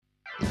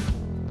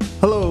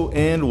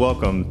and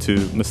welcome to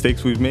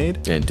Mistakes We've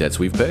Made and Debts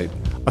We've Paid,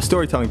 a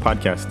storytelling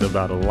podcast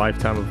about a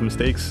lifetime of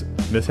mistakes,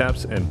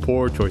 mishaps, and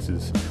poor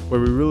choices,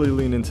 where we really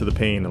lean into the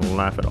pain and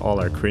laugh at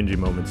all our cringy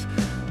moments.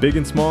 Big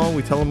and small,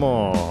 we tell them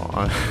all.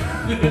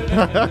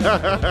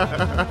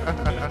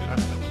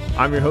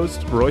 I'm your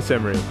host, Royce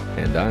Emery.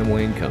 And I'm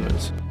Wayne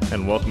Cummins.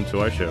 And welcome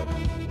to our show.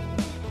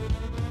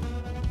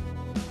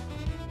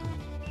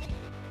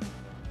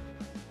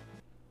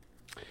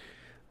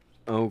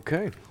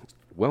 Okay,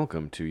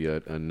 welcome to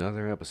yet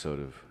another episode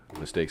of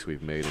Mistakes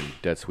We've Made and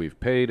Debts We've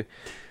Paid.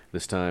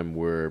 This time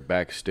we're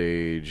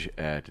backstage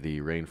at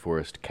the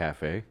Rainforest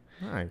Cafe.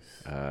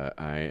 Nice.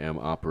 I am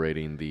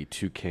operating the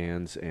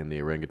toucans and the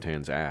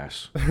orangutan's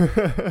ass.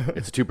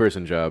 It's a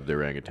two-person job, the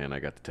orangutan. I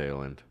got the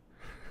tail end.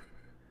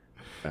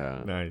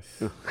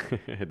 Nice.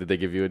 Did they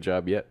give you a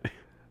job yet?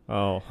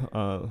 Oh,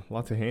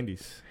 lots of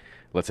handies.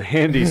 Lots of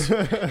handies.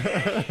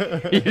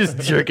 You just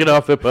jerking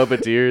off the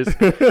puppeteers.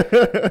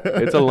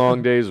 It's a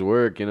long day's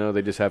work, you know.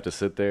 They just have to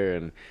sit there,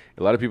 and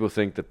a lot of people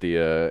think that the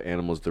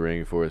animals at the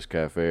Rainforest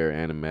Cafe are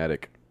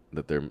animatic,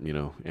 that they're, you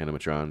know,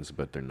 animatrons,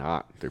 but they're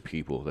not. They're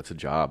people. That's a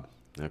job.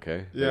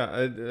 Okay. Yeah,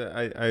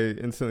 I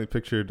instantly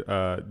pictured.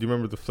 Do you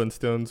remember the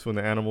Flintstones when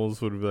the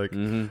animals would be like,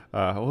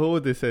 what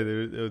would they say?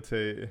 They would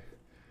say,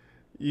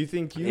 "You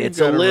think you? It's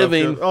a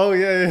living." Oh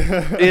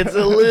yeah. It's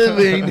a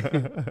living.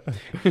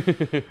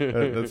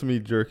 That's me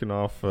jerking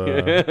off. You're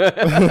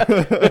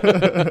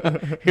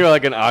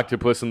like an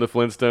octopus in the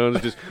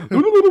Flintstones, just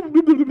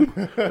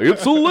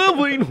it's a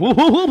living.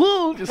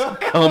 Just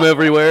come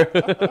everywhere.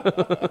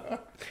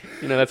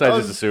 You know, that's how I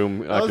just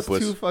assume octopus. That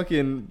was too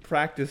fucking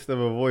practiced of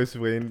a voice,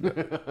 Wayne.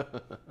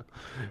 That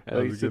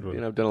was a good one.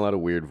 You know, I've done a lot of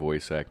weird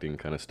voice acting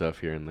kind of stuff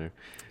here and there.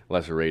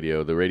 Lots of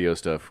radio. The radio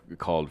stuff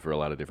called for a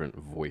lot of different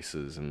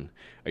voices, and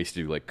I used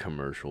to do like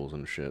commercials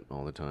and shit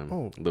all the time.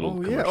 Commercials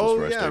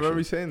for our station. I remember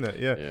you saying that.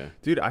 Yeah,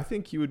 dude, I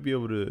think you would be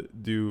able to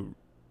do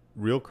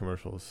real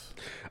commercials.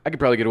 I could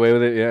probably get away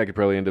with it. Yeah, I could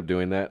probably end up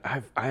doing that.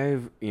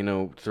 I've you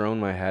know, thrown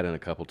my hat in a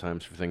couple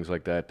times for things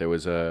like that. There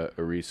was a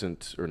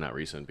recent, or not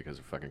recent because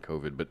of fucking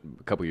COVID, but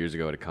a couple years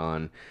ago at a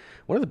con,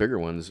 one of the bigger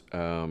ones.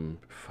 I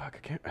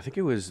think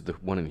it was the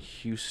one in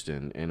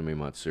Houston, Anime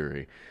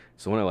Matsuri.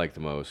 It's the one I like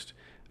the most.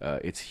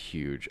 It's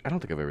huge. I don't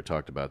think I've ever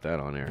talked about that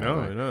on air.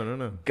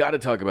 No. Got to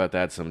talk about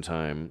that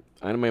sometime.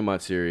 Anime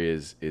Matsuri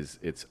is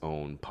its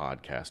own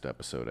podcast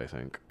episode, I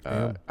think.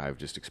 I've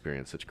just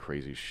experienced such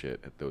crazy shit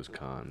at those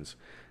cons,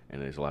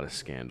 and there's a lot of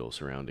scandal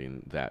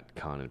surrounding that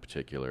con in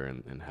particular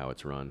and how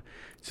it's run.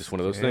 It's just one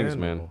of those things,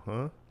 man.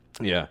 Huh?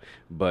 Yeah,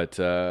 but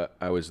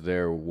I was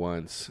there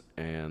once,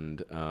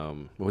 and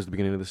what was the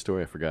beginning of the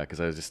story? I forgot, because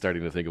I was just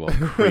starting to think of all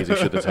the crazy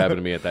shit that's happened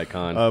to me at that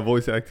con.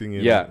 Voice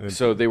acting.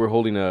 So they were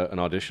holding an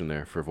audition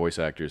there for voice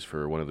actors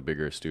for one of the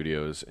bigger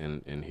studios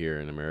in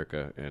here in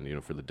America, and you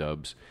know, for the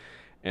dubs.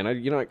 And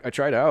I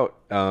tried out,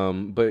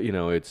 but you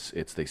know, it's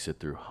they sit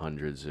through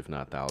hundreds, if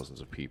not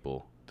thousands, of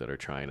people that are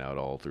trying out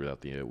all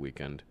throughout the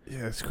weekend.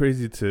 Yeah, it's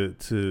crazy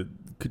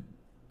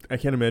I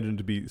can't imagine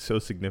to be so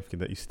significant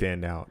that you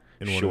stand out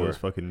in one of those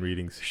fucking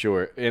readings.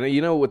 Sure. And you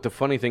know what the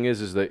funny thing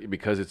is that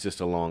because it's just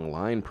a long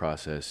line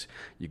process,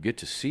 you get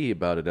to see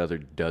about another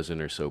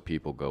dozen or so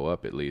people go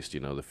up, at least, you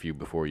know, the few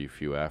before you,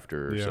 few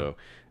after or so.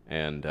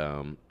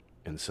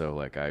 And so,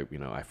 like, I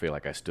feel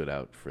like I stood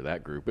out for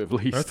that group at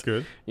least. That's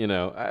good. You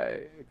know,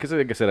 because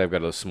like I said, I've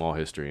got a small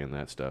history in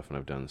that stuff, and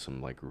I've done some,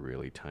 like,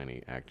 really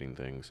tiny acting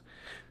things.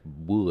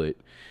 But,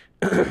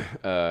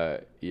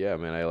 yeah,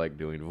 man, I like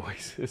doing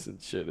voices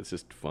and shit. It's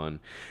just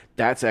fun.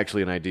 That's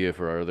actually an idea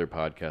for our other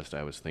podcast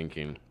I was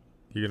thinking.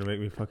 You're going to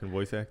make me fucking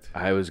voice act?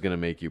 I was going to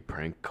make you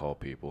prank call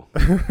people.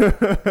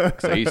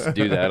 Because I used to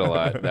do that a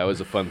lot. That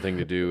was a fun thing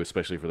to do,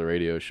 especially for the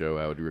radio show.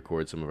 I would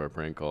record some of our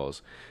prank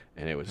calls.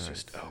 And it was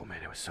just, oh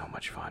man, it was so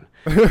much fun.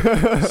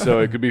 So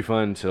it could be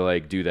fun to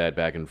like do that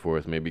back and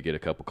forth, maybe get a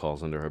couple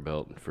calls under our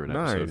belt for an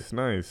episode.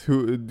 Nice.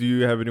 Who do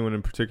you have anyone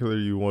in particular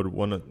you would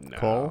want to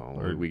call?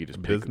 Or we could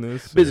just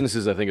business?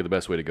 Businesses, I think, are the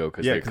best way to go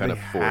because they're kind of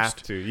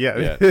forced. To.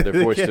 Yeah, they're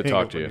forced to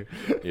talk to you.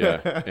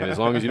 Yeah, and as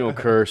long as you don't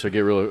curse or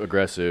get real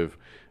aggressive,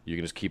 you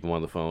can just keep them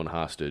on the phone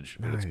hostage,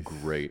 and it's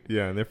great.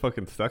 Yeah, and they're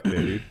fucking stuck there,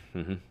 dude.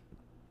 Mm-hmm.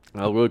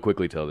 I'll really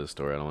quickly tell this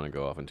story. I don't want to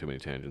go off on too many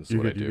tangents. That's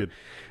what I do.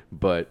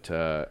 But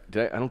I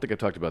don't think I've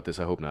talked about this.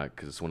 I hope not,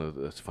 because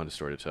it's a fun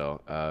story to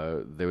tell.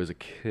 There was a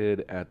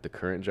kid at the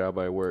current job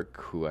I work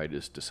who I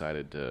just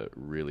decided to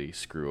really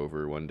screw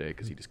over one day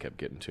because he just kept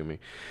getting to me.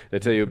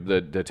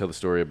 Did I tell the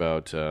story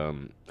about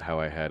how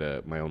I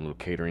had my own little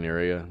catering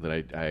area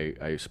that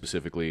I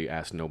specifically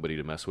asked nobody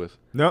to mess with?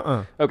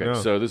 No. Okay,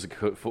 so this is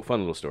a fun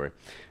little story.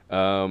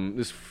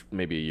 This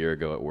maybe a year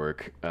ago at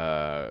work,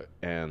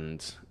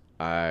 and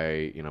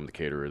I'm the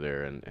caterer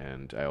there,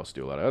 and I also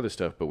do a lot of other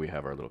stuff, but we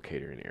have our little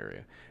catering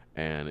area.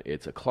 And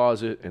it's a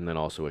closet and then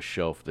also a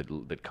shelf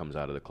that comes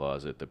out of the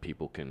closet that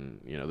people can,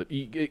 you know, that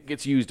it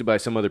gets used by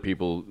some other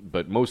people,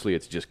 but mostly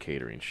it's just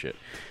catering shit.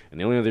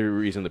 And the only other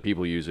reason that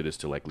people use it is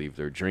to, like, leave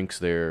their drinks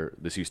there.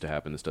 This used to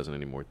happen. This doesn't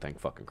anymore. Thank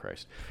fucking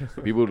Christ.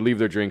 People would leave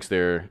their drinks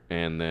there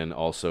and then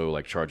also,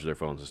 like, charge their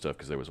phones and stuff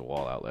because there was a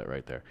wall outlet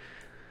right there.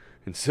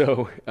 And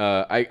so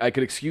I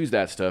could excuse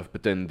that stuff,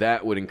 but then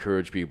that would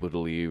encourage people to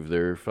leave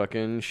their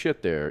fucking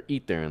shit there,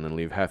 eat there, and then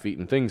leave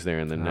half-eaten things there,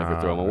 and then never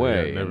throw them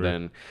away.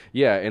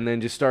 Yeah, and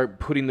then just start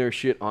putting their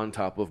shit on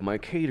top of my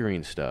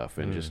catering stuff.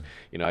 And just,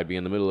 I'd be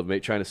in the middle of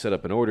trying to set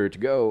up an order to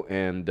go,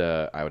 and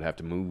I would have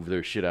to move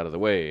their shit out of the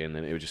way, and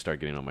then it would just start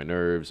getting on my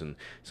nerves, and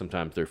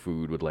sometimes their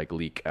food would, like,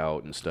 leak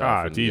out and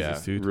stuff. And,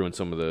 Jesus, dude. Ruin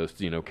some of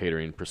the,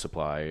 catering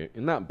supply.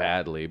 And not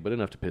badly, but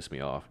enough to piss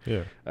me off.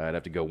 Yeah. I'd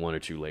have to go 1 or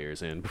 2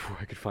 layers in before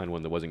I could find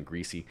one that wasn't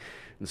greasy.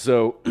 And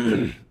so,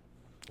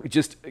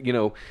 just,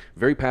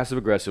 very passive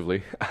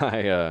aggressively,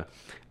 I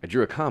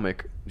drew a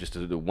comic, just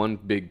the one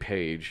big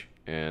page,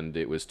 and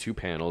it was 2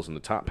 panels, and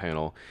the top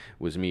panel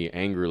was me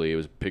angrily, it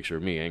was a picture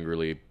of me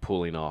angrily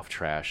pulling off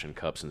trash and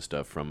cups and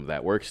stuff from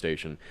that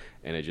workstation,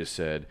 and it just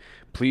said,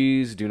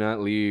 please do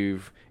not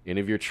leave any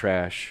of your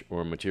trash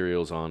or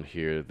materials on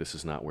here. This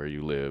is not where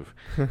you live.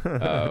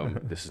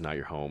 This is not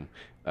your home.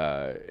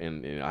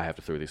 And I have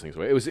to throw these things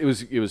away.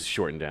 It was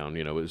shortened down,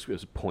 it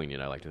was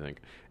poignant, I like to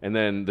think. And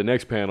then the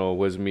next panel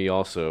was me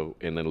also,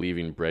 and then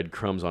leaving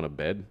breadcrumbs on a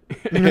bed.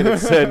 And it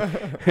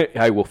said,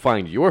 I will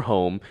find your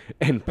home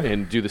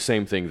and do the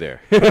same thing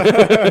there.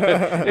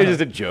 It's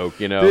just a joke,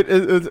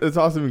 It's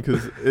awesome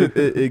because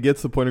it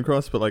gets the point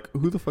across, but like,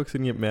 who the fuck's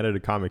gonna get mad at a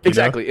comic?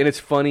 Exactly. And it's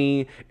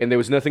funny, and there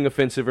was nothing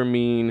offensive or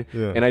mean,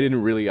 Yeah. and I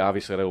didn't really,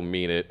 obviously I don't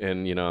mean it,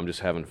 and I'm just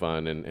having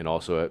fun, and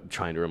also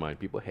trying to remind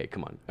people, hey,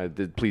 come on,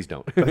 please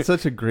don't. That's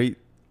such a great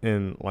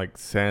and like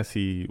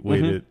sassy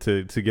way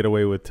to get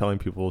away with telling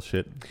people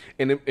shit.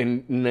 And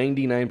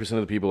 99% of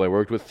the people I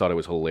worked with thought it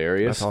was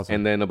hilarious. That's awesome.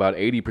 And then about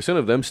 80%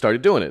 of them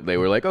started doing it. They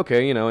were like,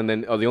 okay, and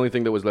then the only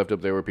thing that was left up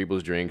there were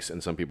people's drinks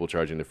and some people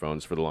charging their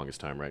phones for the longest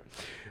time, right?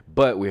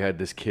 But we had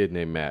this kid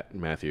named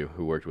Matthew,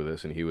 who worked with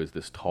us, and he was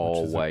this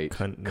tall, white,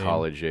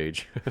 college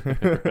age. I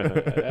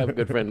have a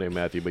good friend named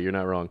Matthew, but you're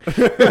not wrong.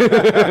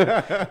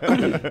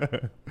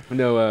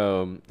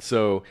 No,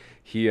 so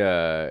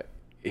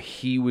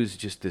he was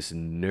just this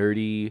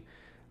nerdy,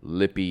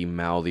 lippy,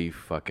 mouthy,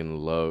 fucking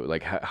low,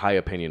 like high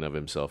opinion of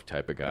himself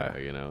type of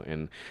guy,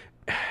 And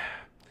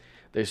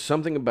there's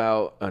something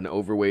about an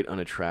overweight,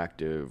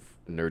 unattractive,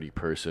 nerdy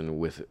person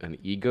with an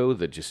ego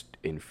that just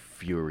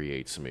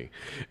infuriates me.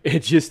 It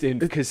just,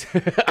 because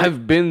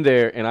I've been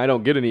there and I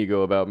don't get an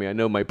ego about me. I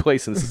know my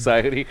place in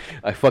society.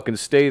 I fucking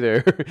stay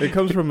there. It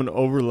comes from an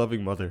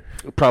over-loving mother.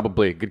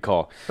 Probably. Good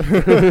call.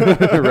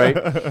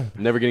 Right?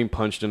 Never getting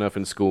punched enough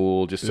in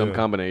school. Just some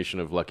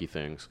combination of lucky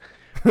things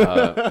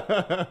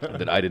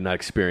that I did not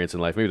experience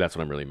in life. Maybe that's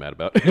what I'm really mad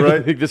about.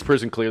 Right? This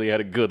person clearly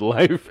had a good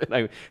life, and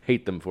I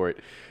hate them for it.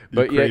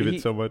 But crave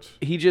it so much.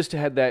 He just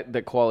had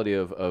that quality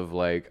of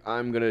like,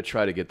 I'm going to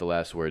try to get the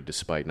last word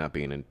despite not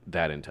being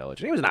that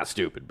intelligent. He was not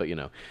stupid, but,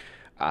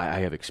 I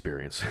have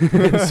experience.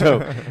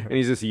 And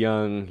he's this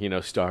young,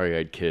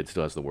 starry-eyed kid,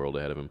 still has the world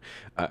ahead of him.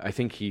 I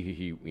think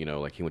he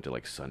like he went to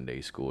like Sunday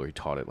school, or he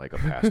taught at like a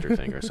pastor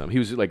thing or something. He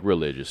was like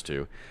religious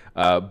too.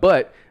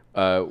 But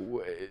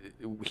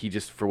he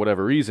just, for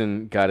whatever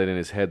reason, got it in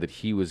his head that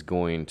he was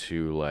going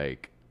to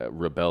like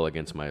rebel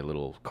against my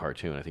little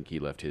cartoon. I think he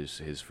left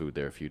his food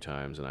there a few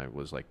times, and I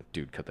was like,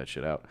 dude, cut that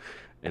shit out.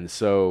 And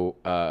so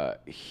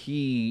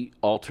he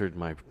altered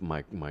my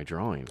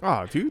drawing.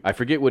 Oh, dude. I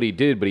forget what he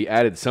did, but he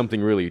added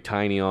something really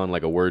tiny on,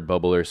 like a word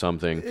bubble or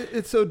something.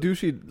 It's so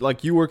douchey.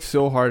 Like, you work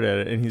so hard at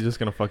it, and he's just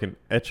going to fucking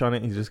etch on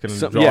it. He's just going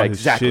to draw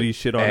his shitty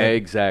shit on it.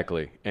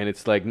 Exactly. And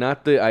it's like,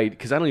 not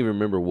because I don't even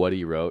remember what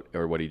he wrote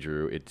or what he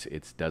drew.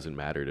 It doesn't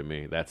matter to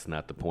me. That's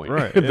not the point.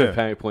 Right.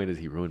 The point is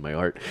he ruined my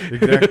art.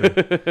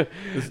 Exactly.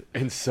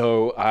 And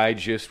so I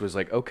just was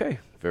like, okay,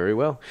 very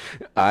well.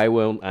 I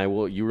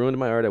will. You ruined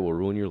my art. I will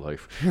ruin your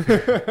life.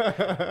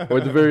 Or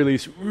at the very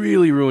least,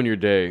 really ruin your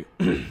day.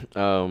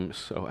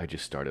 So I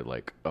just started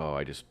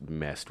I just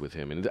messed with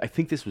him. And I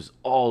think this was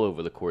all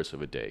over the course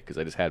of a day, because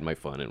I just had my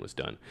fun and was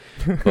done.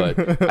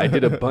 But I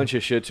did a bunch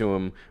of shit to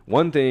him.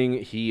 One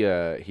thing, he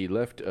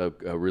left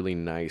a really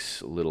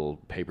nice little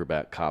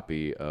paperback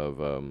copy of,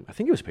 I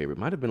think it was paper. It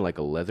might have been like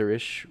a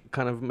leatherish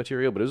kind of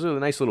material, but it was a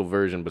nice little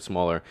version, but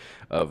smaller,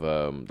 of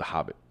The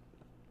Hobbit.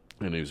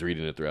 And he was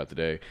reading it throughout the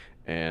day,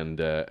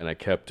 and I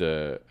kept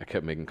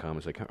making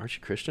comments like, "Aren't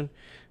you Christian?"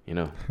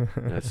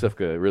 That stuff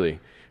really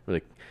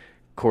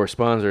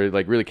corresponds, or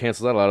like really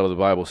cancels out a lot of what the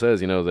Bible says.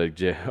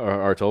 That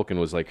R. Tolkien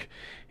was like,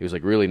 he was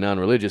like really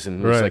non-religious,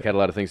 and was like had a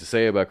lot of things to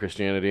say about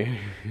Christianity.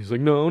 He's like,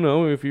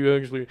 no, if you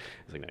actually,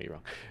 he's like, no, you're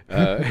wrong.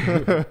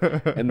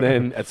 And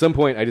then at some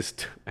point, I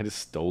just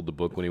stole the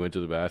book when he went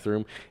to the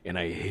bathroom, and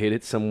I hid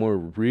it somewhere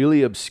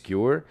really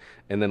obscure.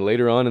 And then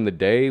later on in the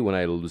day, when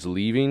I was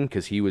leaving,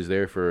 because he was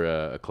there for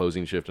a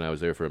closing shift and I was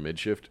there for a mid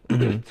shift,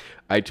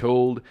 I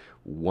told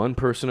one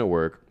person at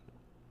work.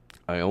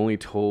 I only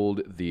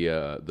told the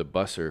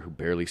busser, who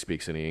barely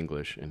speaks any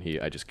English, and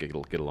I just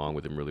get along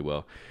with him really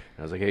well. And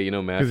I was like, hey,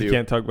 Matthew. Because he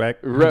can't talk back?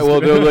 Right,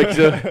 well, no,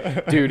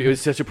 dude, it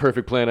was such a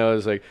perfect plan. I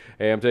was like,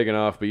 hey, I'm taking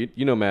off, but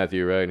you know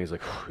Matthew, right? And he's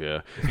like, oh,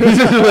 yeah. He's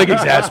just like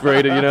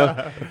exasperated,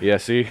 Yeah,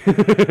 see?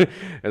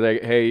 And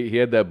like, hey, he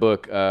had that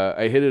book.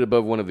 I hid it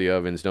above one of the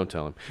ovens. Don't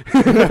tell him.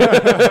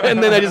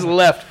 And then I just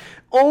left.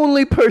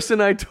 only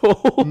person I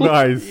told.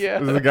 Nice. Yeah.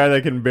 This is a guy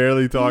that can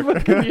barely talk.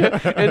 Yeah.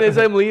 And as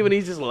I'm leaving,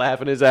 he's just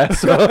laughing his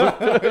ass off.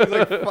 He's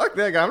like, fuck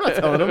that guy. I'm not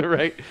telling him.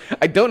 Right.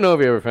 I don't know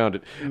if he ever found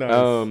it.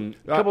 Nice.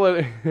 Couple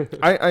of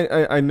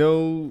I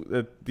know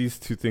that these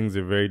two things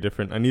are very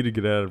different. I need to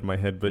get it out of my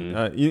head,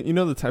 but you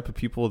know the type of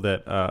people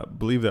that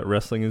believe that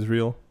wrestling is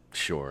real?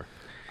 Sure.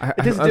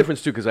 There's a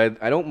difference, too, because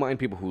I don't mind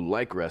people who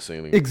like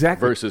wrestling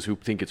versus who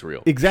think it's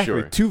real.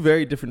 Exactly. Sure. Two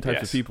very different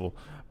types of people.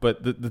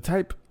 But the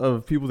type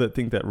of people that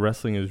think that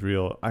wrestling is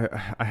real,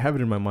 I have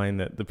it in my mind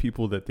that the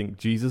people that think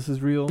Jesus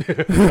is real, those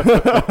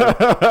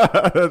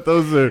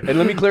are. And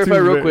let me clarify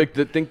real quick,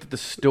 that think that the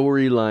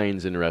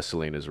storylines in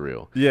wrestling is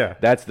real. Yeah.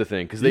 That's the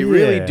thing, because they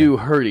really do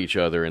hurt each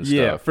other and stuff.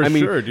 Yeah, for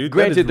sure, dude.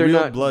 Granted, they're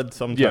not blood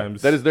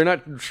sometimes. Yeah, they're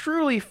not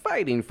truly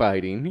fighting.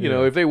 You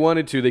know, if they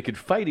wanted to, they could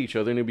fight each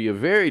other, and it'd be a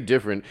very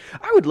different.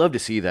 I would love to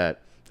see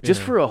that.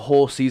 Just for a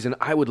whole season,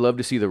 I would love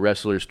to see the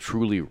wrestlers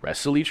truly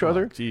wrestle each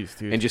other. Jeez,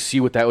 dude. And just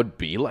see what that would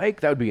be like.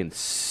 That would be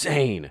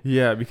insane.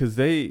 Yeah, because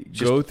they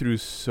go through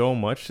so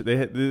much.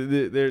 Their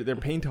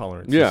pain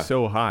tolerance is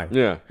so high.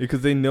 Yeah.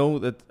 Because they know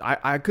that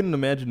I couldn't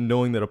imagine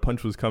knowing that a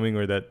punch was coming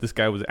or that this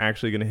guy was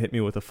actually going to hit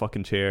me with a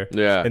fucking chair.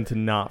 Yeah. And to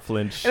not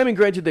flinch. And I mean,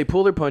 granted, they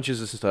pull their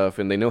punches and stuff,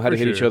 and they know how to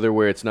hit each other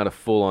where it's not a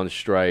full-on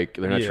strike.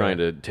 They're not trying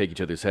to take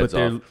each other's heads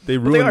off. They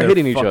are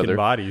hitting each other.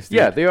 Bodies, dude.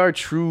 Yeah, they are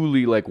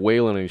truly like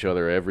wailing on each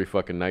other every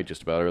fucking night,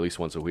 just about, or at least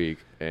once a week.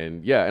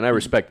 And and I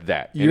respect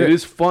that. And it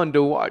is fun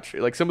to watch.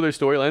 Like, some of their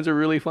storylines are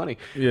really funny.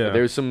 Yeah.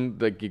 There's some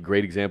like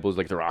great examples.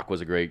 Like The Rock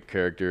was a great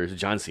character.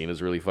 John Cena's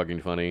really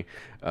fucking funny.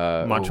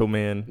 Macho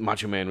Man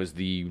was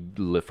the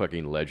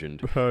fucking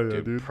legend. Oh, yeah,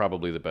 dude.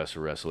 Probably the best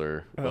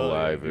wrestler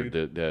alive or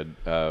dead.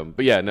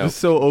 But yeah, no. Just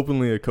so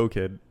openly a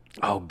cokehead.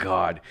 Oh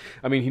God.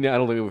 I mean, I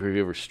don't think he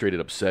ever straight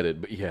up said it,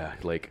 but yeah,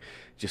 like,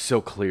 just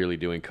so clearly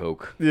doing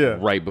coke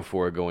right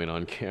before going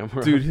on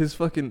camera. Dude,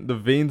 the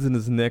veins in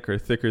his neck are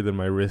thicker than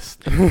my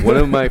wrist. One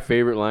of my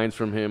favorite lines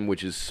from him,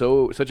 which is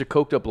such a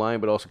coked up line,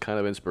 but also kind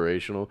of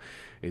inspirational,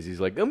 is he's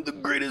like, "I'm the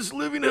greatest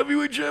living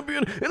heavyweight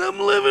champion, and I'm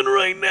living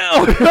right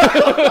now."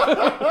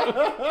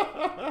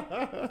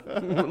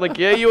 Like,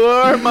 yeah, you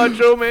are,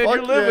 Macho Man.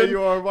 You're living. Yeah,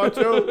 you are,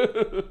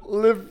 Macho.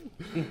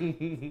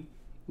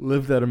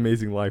 Live that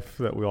amazing life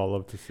that we all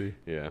love to see.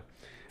 Yeah.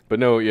 But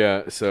no,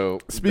 yeah, so...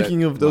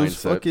 Speaking of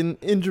those fucking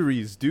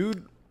injuries,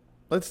 dude,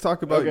 let's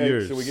talk about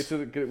yours. So we get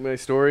to my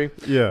story?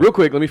 Yeah. Real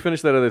quick, let me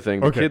finish that other thing.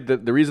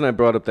 The reason I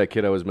brought up that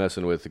kid I was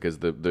messing with, because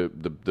the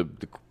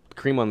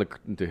cream on the...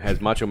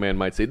 As Macho Man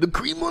might say, the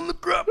cream on the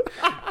crop.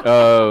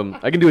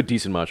 I can do a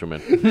decent Macho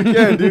Man.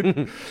 Yeah,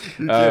 dude.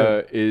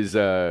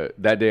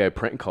 That day I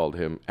prank called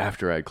him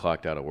after I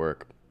clocked out of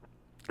work.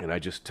 And I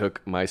just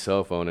took my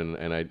cell phone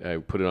and I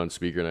put it on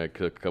speaker, and I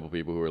took a couple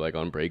people who were like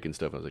on break and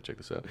stuff. And I was like, check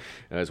this out.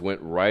 And I just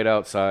went right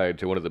outside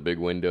to one of the big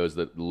windows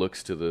that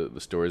looks to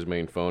the store's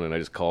main phone, and I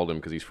just called him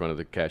because he's in front of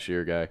the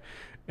cashier guy.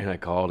 And I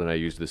called, and I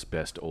used this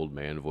best old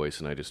man voice,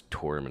 and I just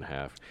tore him in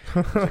half.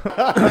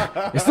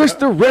 Is this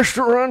the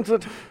restaurant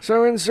that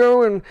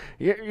so-and-so? And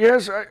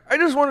yes, I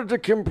just wanted to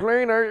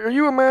complain. Are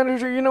you a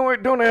manager? You know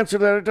what? Don't answer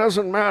that. It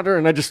doesn't matter.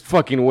 And I just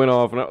fucking went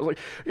off, and I was like,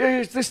 yeah,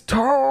 he's this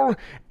tall,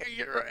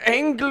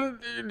 angled,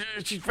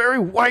 very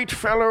white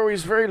fellow.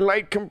 He's very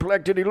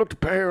light-complected. He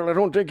looked pale. I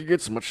don't think he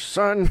gets much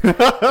sun.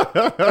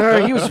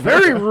 He was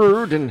very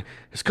rude, and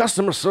his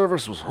customer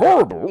service was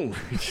horrible.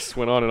 He just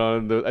went on and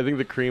on. I think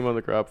the cream on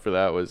the crop for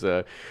that was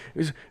he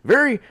was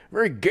very,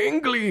 very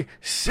gangly,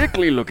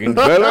 sickly-looking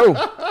fellow.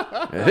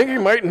 I think he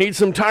might need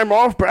some time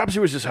off. Perhaps he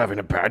was just having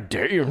a bad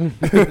day.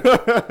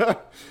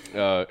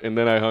 And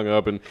then I hung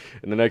up, and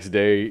the next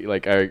day,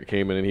 like, I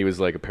came in, and he was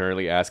like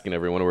apparently asking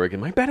everyone at work,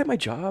 "Am I bad at my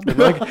job?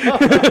 Am I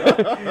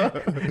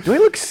like, do I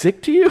look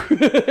sick to you?"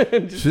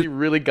 He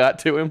really got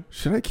to him.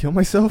 Should I kill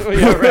myself? Oh,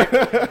 yeah,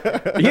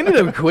 right. He ended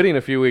up quitting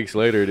a few weeks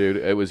later, dude.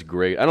 It was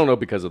great. I don't know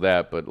because of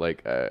that, but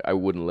like I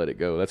wouldn't let it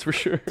go. That's for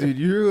sure. Dude,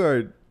 you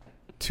are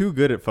too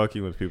good at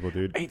fucking with people,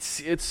 dude.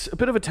 It's a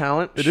bit of a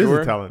talent. It is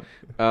a talent.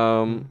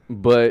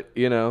 But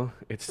you know,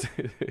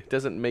 it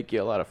doesn't make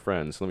you a lot of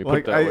friends. Let me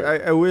put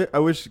that way. I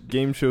wish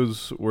game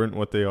shows weren't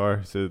what they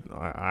are. So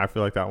I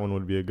feel like that one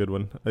would be a good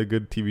one. A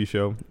good TV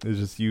show is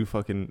just you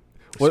fucking.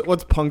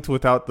 What's Punk'd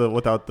without the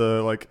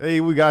like?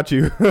 Hey, we got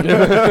you.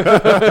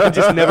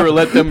 Just never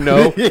let them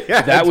know.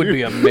 Yeah, that would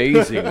be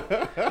amazing.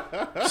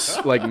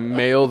 Like,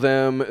 mail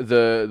them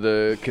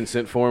the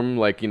consent form,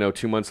 like,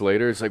 2 months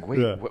later. It's like, wait,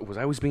 was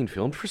I being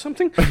filmed for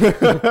something? They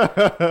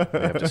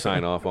have to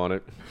sign off on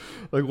it.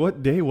 Like,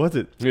 what day was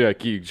it? Yeah,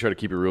 you try to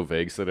keep it real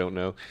vague so they don't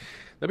know.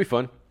 That'd be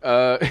fun.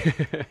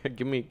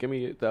 Give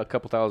me a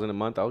couple thousand a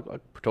month. I'll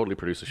totally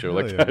produce a show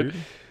like that. Dude.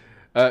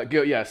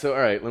 So all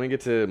right, let me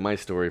get to my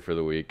story for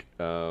the week.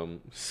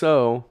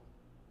 So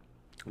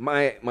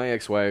my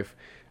ex-wife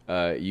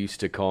used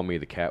to call me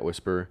the cat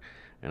whisperer,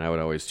 and I would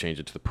always change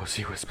it to the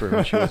pussy whisperer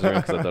when she was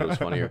around because I thought it was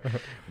funnier.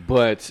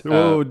 But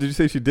did you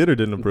say she did or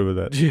didn't approve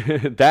of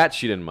that? That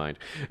she didn't mind.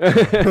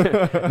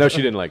 No,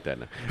 she didn't like that.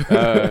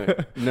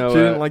 No, she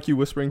didn't like you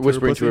whispering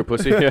to her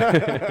pussy.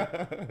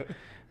 Yeah.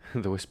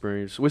 The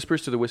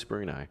whispers to the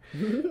whispering eye.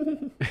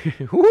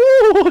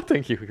 Woo!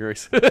 Thank you,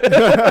 Grace. I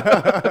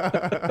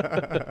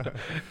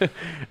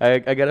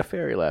got a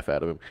fairy laugh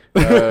out of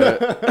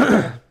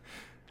him.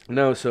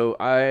 No, so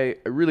I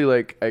really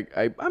like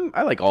I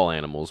like all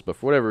animals, but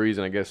for whatever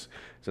reason, I guess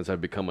since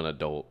I've become an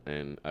adult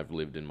and I've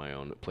lived in my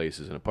own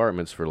places and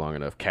apartments for long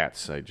enough,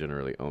 cats, I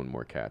generally own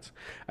more cats.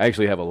 I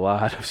actually have a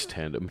lot of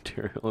stand-up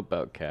material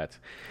about cats.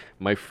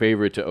 My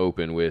favorite to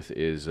open with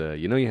is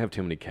you have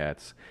too many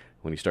cats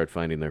when you start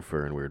finding their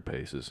fur in weird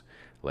places.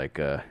 Like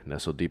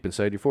nestled deep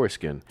inside your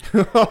foreskin.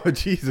 Oh,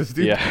 Jesus,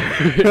 dude. Yeah,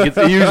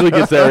 it usually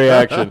gets that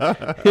reaction.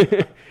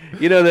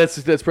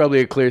 That's probably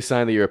a clear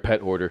sign that you're a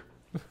pet hoarder.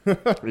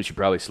 You should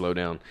probably slow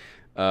down.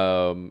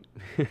 I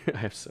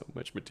have so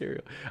much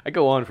material. I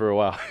go on for a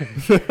while.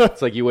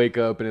 It's like you wake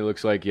up and it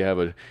looks like you have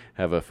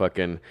a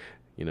fucking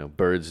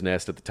bird's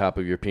nest at the top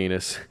of your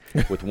penis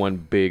with one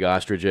big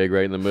ostrich egg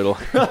right in the middle,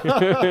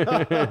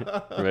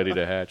 ready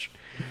to hatch.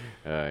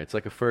 It's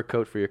like a fur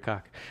coat for your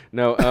cock.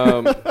 No,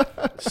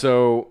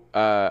 so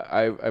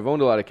I've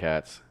owned a lot of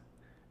cats.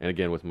 And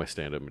again, with my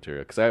stand-up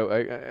material, because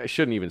I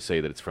shouldn't even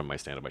say that it's from my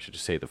stand-up. I should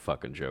just say the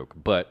fucking joke.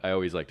 But I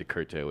always like to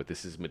curtail it.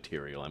 This is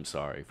material. I'm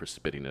sorry for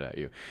spitting it at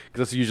you.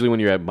 Because that's usually when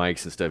you're at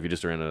mics and stuff. You're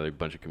just around a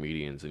bunch of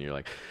comedians, and you're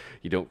like,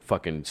 you don't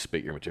fucking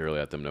spit your material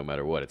at them no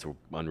matter what. It's an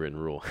unwritten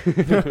rule.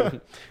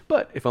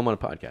 But if I'm on a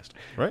podcast,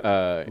 right?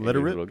 Let it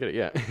rip. We'll get it.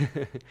 Yeah.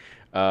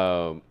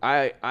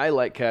 I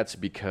like cats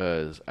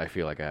because I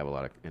feel like I have a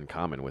lot in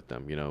common with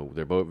them.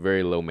 They're both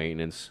very low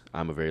maintenance.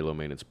 I'm a very low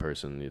maintenance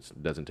person. It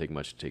doesn't take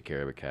much to take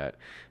care of a cat.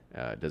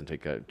 It doesn't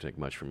take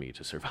much for me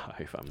to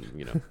survive.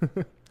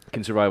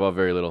 Can survive off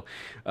very little.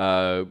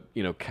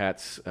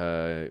 Cats,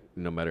 no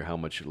matter how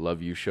much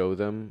love you show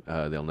them,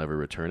 they'll never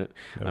return it.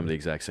 Never. I'm the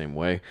exact same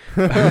way.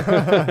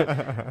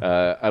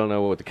 I don't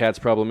know what the cat's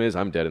problem is.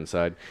 I'm dead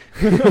inside.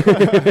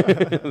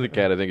 The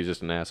cat, I think, is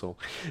just an asshole.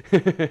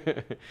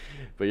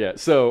 But yeah,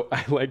 so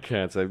I like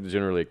cats. I'm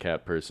generally a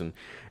cat person.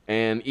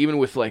 And even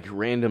with like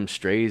random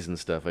strays and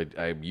stuff,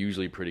 I'm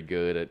usually pretty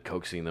good at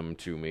coaxing them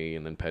to me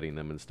and then petting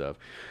them and stuff.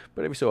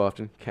 But every so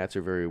often, cats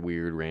are very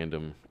weird,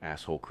 random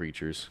asshole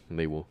creatures, and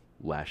they will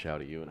lash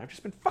out at you. And I've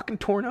just been fucking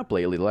torn up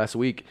lately. The last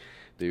week,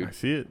 dude. I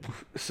see it.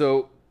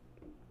 So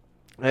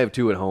I have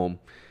two at home,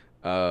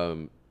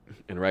 and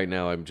right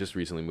now I'm just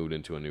recently moved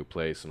into a new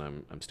place, and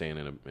I'm staying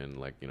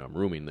I'm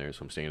rooming there,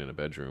 so I'm staying in a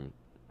bedroom.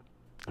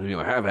 And,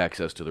 I have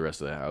access to the rest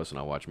of the house, and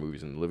I'll watch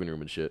movies in the living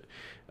room and shit,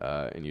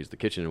 and use the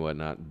kitchen and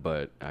whatnot,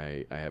 but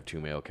I have two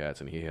male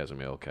cats, and he has a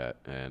male cat,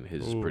 and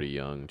his is pretty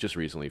young, just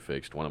recently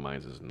fixed. One of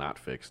mine is not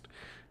fixed.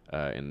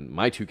 And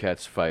my two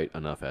cats fight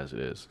enough as it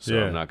is, so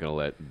I'm not going to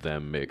let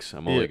them mix.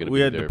 I'm only going to be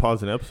there. We had to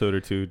pause an episode or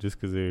two just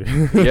because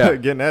they're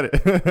getting at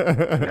it.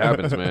 It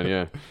happens, man,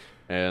 yeah.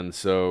 And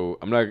so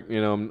I'm not,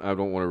 I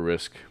don't want to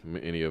risk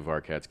any of our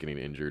cats getting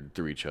injured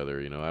through each other.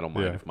 I don't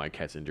mind if my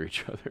cats injure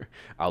each other.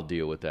 I'll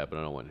deal with that, but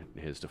I don't want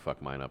his to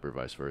fuck mine up or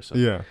vice versa.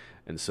 Yeah.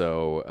 And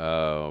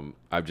so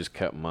I've just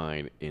kept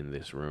mine in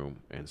this room,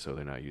 and so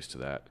they're not used to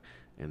that.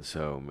 And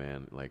so,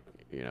 man,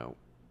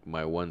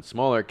 my one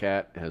smaller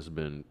cat has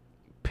been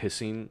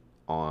pissing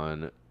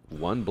on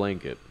one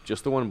blanket,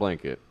 just the one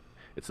blanket.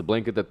 It's the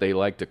blanket that they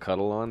like to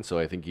cuddle on, so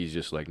I think he's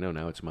just like, no,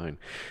 now it's mine.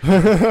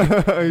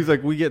 He's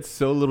like, we get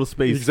so little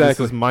space.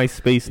 Exactly. This is my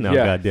space now,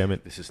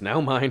 goddammit. This is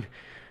now mine.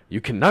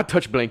 You cannot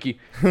touch Blanky.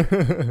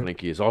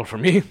 Blanky is all for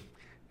me.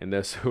 And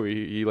that's so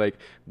he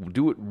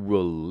do it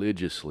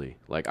religiously.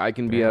 Like, I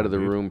can be out of the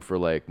room for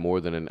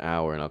more than an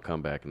hour, and I'll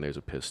come back and there's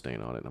a piss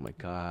stain on it. And I'm like,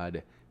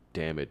 God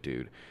damn it,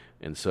 dude.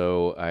 And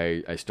so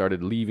I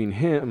started leaving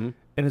him.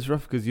 And it's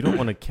rough because you don't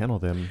want to kennel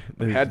them.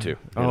 I had to.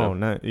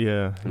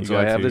 Yeah. And so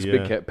I have this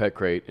big cat pet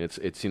crate. It's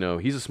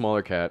he's a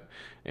smaller cat,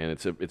 and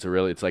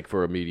it's like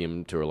for a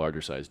medium to a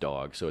larger size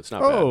dog. So it's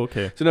not bad. Oh,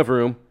 okay. It's enough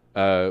room.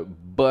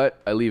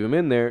 But I leave him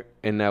in there,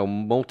 and now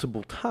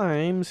multiple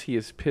times he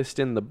has pissed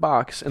in the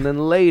box and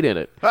then laid in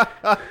it.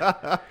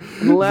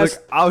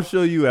 I'll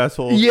show you,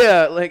 asshole.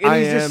 Yeah, and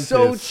he's just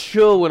so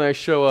chill when I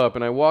show up,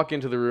 and I walk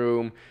into the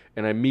room,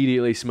 and I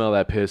immediately smell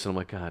that piss, and I'm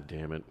like, God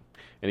damn it.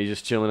 And he's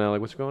just chilling out,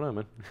 like, what's going on,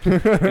 man?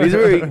 And he's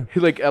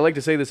I like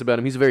to say this about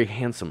him. He's a very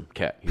handsome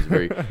cat. He's a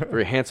very,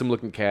 very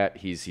handsome-looking cat.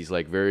 He's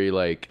very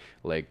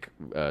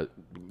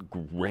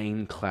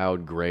rain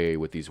cloud gray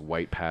with these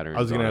white patterns.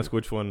 I was gonna ask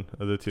which one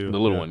of the two. The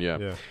little one,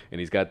 yeah. And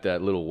he's got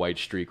that little white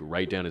streak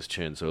right down his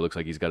chin, so it looks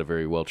like he's got a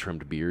very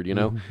well-trimmed beard,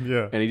 Yeah.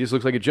 And he just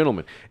looks like a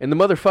gentleman. And the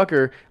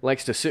motherfucker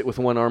likes to sit with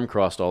one arm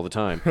crossed all the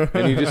time.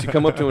 And you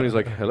come up to him and he's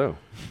like, hello.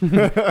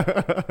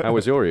 How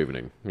was your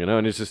evening?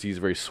 And it's just, he's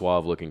a very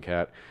suave-looking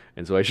cat.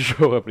 And so I just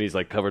show up, and he's,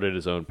 covered in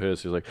his own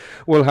piss. He's like,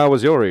 well, how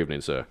was your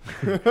evening, sir?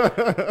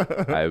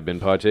 I've been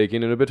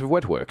partaking in a bit of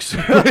wet works.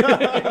 He's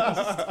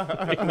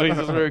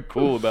just very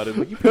cool about it.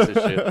 Like, you piece of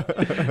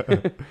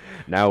shit.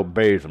 Now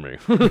bathe me.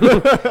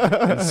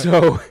 And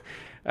so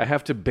I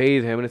have to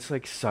bathe him, and it's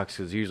sucks,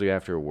 because usually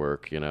after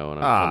work, and I'm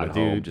coming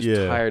home just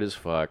tired as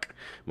fuck.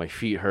 My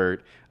feet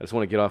hurt. I just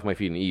want to get off my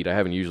feet and eat. I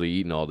haven't usually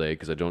eaten all day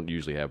because I don't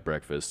usually have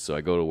breakfast. So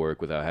I go to work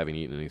without having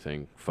eaten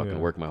anything,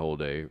 work my whole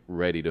day,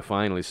 ready to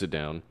finally sit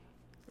down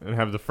and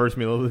have the first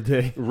meal of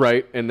the day.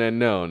 Right, and then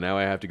now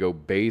I have to go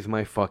bathe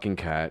my fucking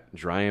cat,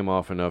 dry him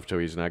off enough so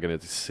he's not gonna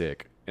get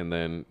sick, and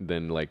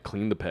then like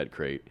clean the pet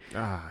crate.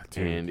 Ah,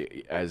 dude. And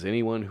as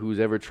anyone who's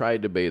ever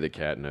tried to bathe a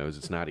cat knows,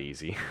 it's not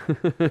easy.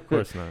 Of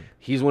course not.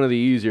 He's one of the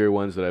easier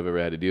ones that I've ever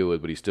had to deal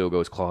with, but he still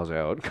goes claws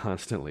out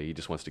constantly. He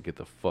just wants to get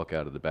the fuck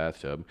out of the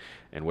bathtub,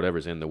 and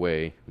whatever's in the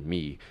way,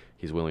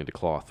 he's willing to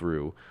claw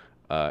through.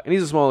 And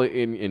he's a small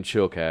and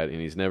chill cat,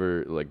 and he's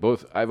never, like,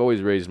 both. I've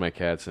always raised my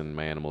cats and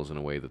my animals in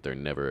a way that they're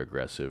never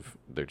aggressive.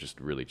 They're just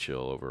really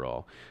chill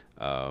overall.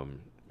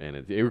 And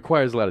it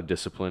requires a lot of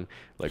discipline.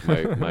 Like,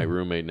 my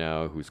roommate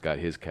now, who's got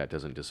his cat,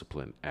 doesn't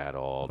discipline at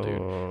all, dude.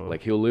 Oh.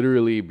 Like, he'll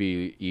literally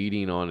be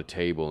eating on a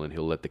table, and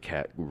he'll let the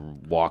cat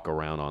walk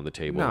around on the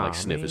table and, like,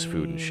 sniff his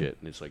food and shit.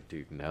 And it's like,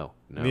 dude, no.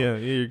 Yeah,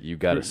 you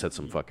got to set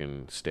some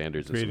fucking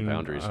standards and some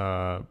boundaries.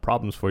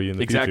 Problems for you in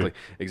the future.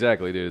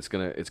 Exactly, dude. It's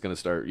gonna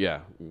start.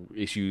 Yeah,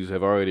 issues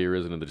have already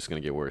arisen, and they're just gonna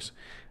get worse.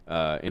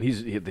 And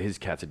his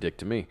cat's a dick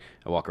to me.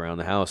 I walk around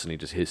the house, and he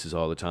just hisses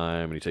all the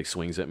time, and he takes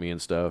swings at me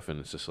and stuff. And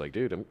it's just like,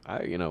 dude,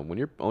 when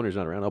your owner's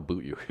not around, I'll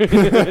boot you.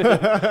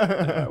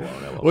 I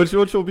won't. Which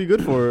will be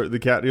good for the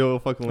cat. He'll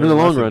fucking learn in the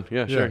long run.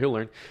 Yeah, sure, he'll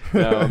learn.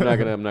 No,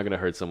 I'm not gonna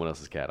hurt someone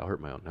else's cat. I'll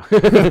hurt my own. No.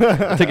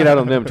 I'll take it out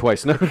on them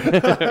twice. No.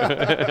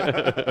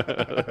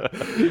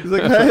 He's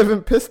like, I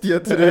haven't pissed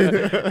yet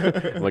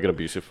today. I'm like an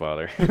abusive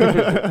father.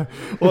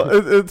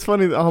 Well, it's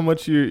funny how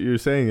much you're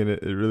saying, and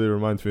it really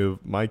reminds me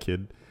of my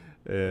kid.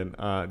 And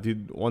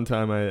dude, one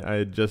time I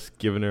had just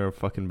given her a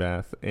fucking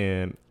bath,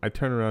 and I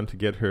turned around to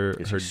get her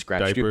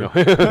diaper.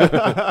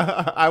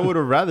 I would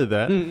have rather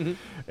that.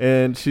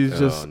 And she's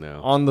just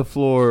on the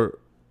floor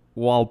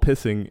while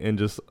pissing and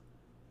just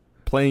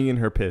playing in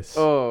her piss.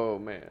 Oh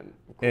man.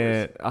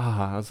 And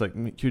I was like,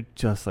 you're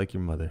just like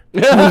your mother.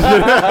 Reason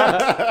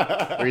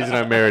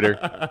I married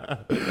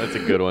her. That's a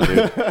good one,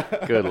 dude.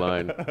 Good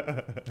line.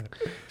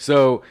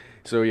 So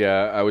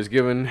yeah, I was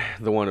given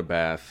the one a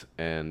bath,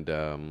 and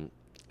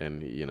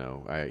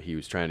he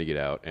was trying to get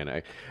out,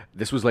 and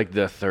this was like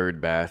the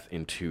third bath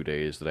in 2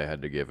 days that I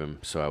had to give him,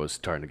 so I was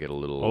starting to get a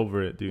little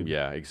over it, dude.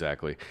 Yeah,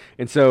 exactly.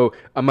 And so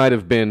I might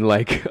have been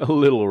like a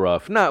little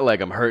rough, not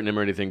like I'm hurting him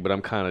or anything, but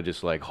I'm kind of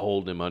just like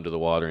holding him under the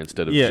water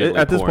instead of gently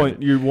at this pouring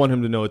point you want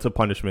him to know it's a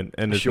punishment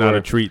and it's not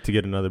a treat to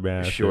get another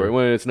bath. Sure,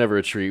 well, it's never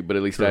a treat, but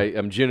at least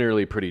I'm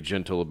generally pretty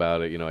gentle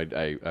about it.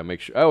 I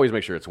always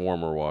make sure it's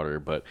warmer water,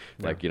 but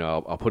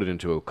I'll put it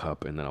into a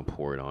cup and then I'll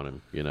pour it on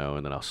him,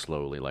 and then I'll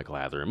slowly like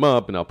lather him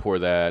up, and I'll pour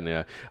that,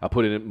 and I'll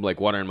put it in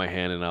like water in my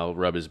hand, and I'll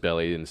rub his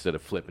belly instead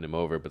of flipping him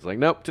over. But it's like,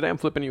 nope, today I'm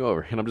flipping you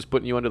over, and I'm just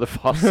putting you under the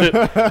faucet.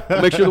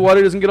 Make sure the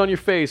water doesn't get on your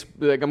face.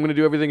 Like, I'm going to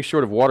do everything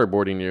short of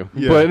waterboarding you.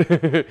 Yeah.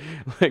 But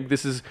like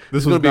this was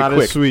not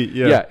as sweet.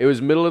 Yeah, it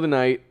was middle of the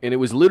night, and it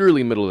was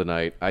literally middle of the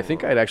night. I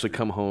think I'd actually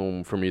come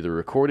home from either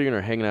recording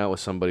or hanging out with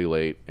somebody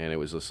late, and it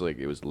was just like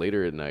it was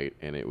later at night,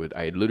 and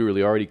I had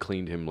literally already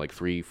cleaned him like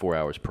 3-4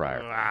 hours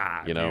prior.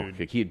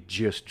 Like he had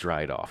just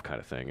dried off, kind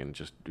of thing, and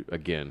just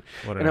again.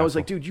 And I was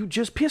like, dude, you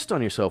just pissed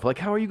on yourself. Like,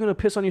 how are you going to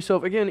piss on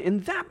yourself again in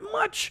that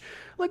much?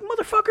 Like,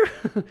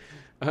 motherfucker.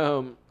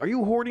 Are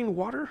you hoarding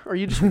water? Are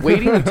you just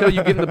waiting until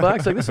you get in the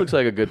box? Like, this looks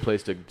like a good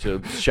place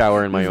to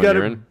shower in my own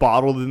urine. It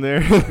bottled in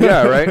there.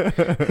 Yeah, right?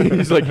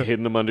 He's like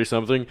hidden them under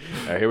something.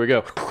 All right, here we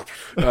go.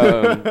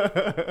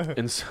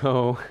 And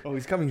so... Oh,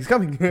 he's coming.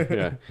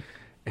 Yeah.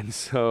 And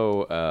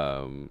so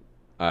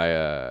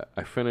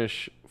I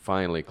finish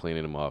finally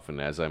cleaning him off, and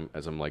as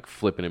I'm like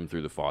flipping him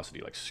through the faucet,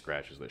 he like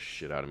scratches the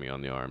shit out of me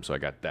on the arm. So I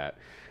got that.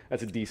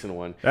 That's a decent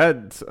one.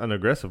 That's an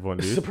aggressive one,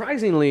 dude.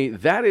 Surprisingly,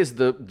 that is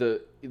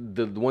the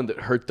one that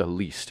hurt the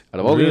least. Out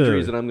of all the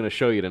injuries that I'm going to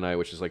show you tonight,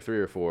 which is like 3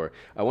 or 4,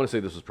 I want to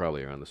say this was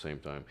probably around the same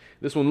time.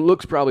 This one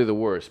looks probably the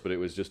worst, but it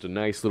was just a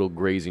nice little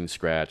grazing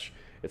scratch.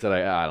 It's that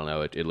I don't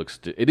know. It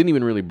didn't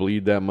even really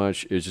bleed that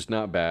much. It's just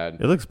not bad.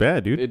 It looks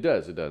bad, dude. It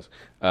does.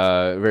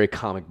 Very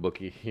comic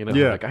booky,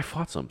 Yeah. Like I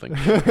fought something.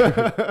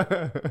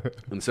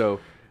 And so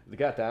they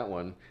got that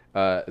one.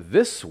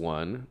 This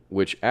one,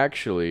 which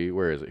actually,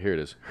 where is it? Here it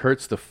is.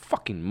 Hurts the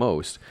fucking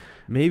most.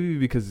 Maybe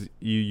because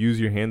you use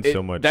your hands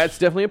so much. That's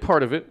definitely a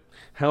part of it.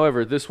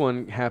 However, this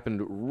one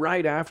happened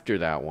right after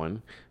that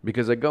one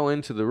because I go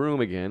into the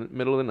room again,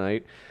 middle of the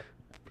night,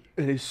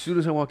 and as soon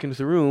as I walk into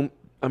the room,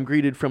 I'm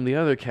greeted from the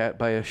other cat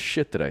by a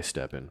shit that I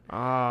step in.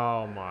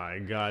 Oh my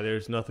god,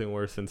 there's nothing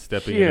worse than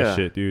stepping in a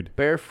shit, dude.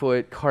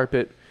 Barefoot,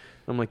 carpet.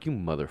 I'm like, you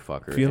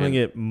motherfucker. Feeling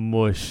it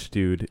mush,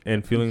 dude,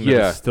 and feeling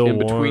that it's still in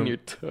warm. between your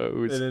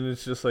toes. And then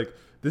it's just like,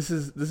 this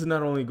is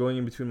not only going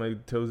in between my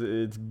toes,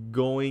 it's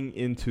going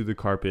into the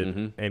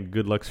carpet, and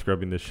good luck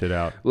scrubbing this shit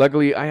out.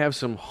 Luckily, I have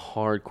some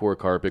hardcore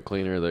carpet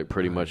cleaner that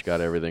pretty much got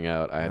everything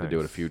out. I had to do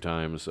it a few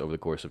times over the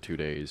course of 2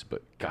 days,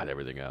 but got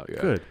everything out, yeah.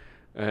 Good.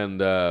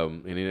 And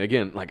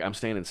again, like I'm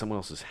staying in someone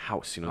else's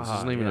house, this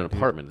isn't even an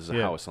apartment. This is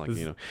a house. Like,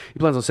 he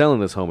plans on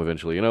selling this home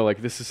eventually,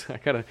 like this is,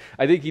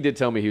 I think he did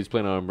tell me he was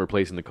planning on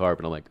replacing the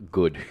carpet. And I'm like,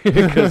 good.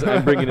 Because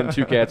I'm bringing in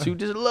 2 cats who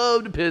just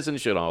love to piss and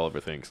shit all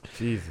over things.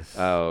 Jesus.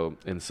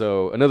 And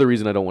so another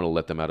reason I don't want to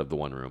let them out of the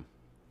one room.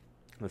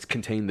 Let's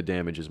contain the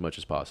damage as much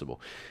as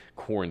possible.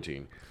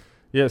 Quarantine.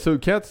 Yeah, so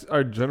cats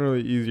are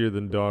generally easier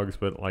than dogs,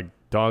 but like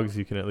dogs,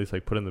 you can at least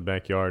like put in the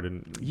backyard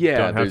and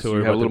don't have to worry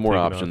you have about a little them more taking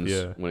off. options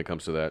Yeah. when it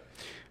comes to that.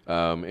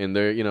 And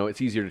they're,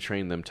 it's easier to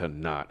train them to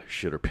not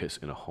shit or piss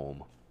in a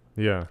home.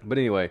 Yeah. But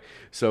anyway,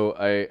 so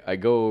I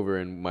go over,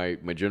 and my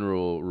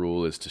general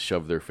rule is to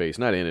shove their face,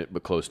 not in it,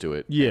 but close to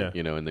it. Yeah.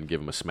 And then give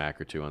them a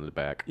smack or two on the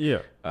back.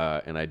 Yeah.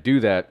 And I do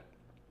that,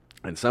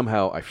 and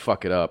somehow I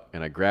fuck it up,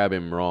 and I grab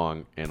him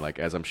wrong, and like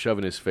as I'm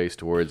shoving his face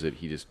towards it,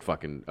 he just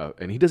fucking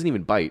and he doesn't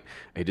even bite.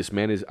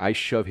 I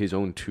shove his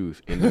own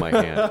tooth into my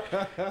hand.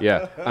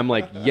 Yeah, I'm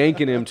like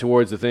yanking him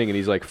towards the thing, and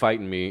he's like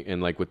fighting me,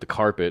 and like with the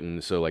carpet,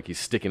 and so like he's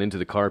sticking into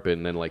the carpet,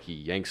 and then like he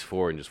yanks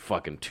forward and just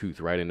fucking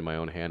tooth right into my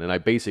own hand, and I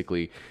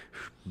basically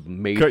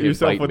made Cut him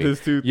yourself bite with me. his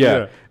tooth.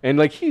 Yeah, and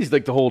like he's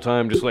like the whole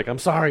time just like, I'm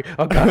sorry,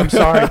 oh God, I'm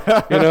sorry,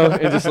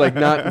 and just like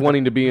not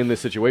wanting to be in this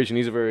situation.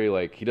 He's a very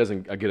like, he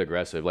doesn't get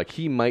aggressive. Like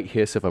he might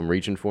hiss if I'm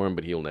reaching for him,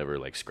 but he'll never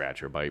like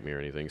scratch or bite me or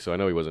anything. So I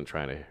know he wasn't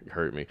trying to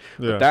hurt me.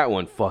 Yeah. But that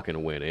one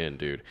fucking went in,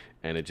 dude,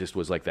 and it just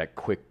was like that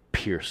quick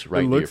pierce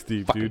right It into your looks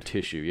deep, fucking dude.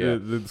 tissue. Yeah.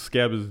 The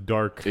scab is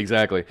dark.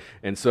 Exactly.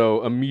 And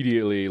so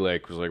immediately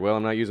like was like, well,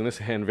 I'm not using this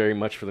hand very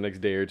much for the next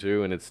day or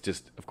two, and it's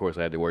just, of course,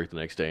 I had to work the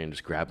next day and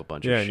just grab a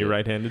bunch of Yeah, shit. and you're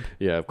right-handed.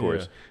 Yeah, of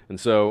course. Yeah. And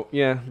so,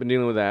 yeah, been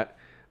dealing with that.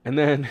 And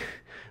then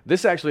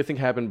this actually I think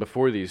happened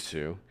before these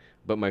two,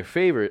 but my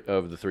favorite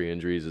of the 3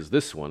 injuries is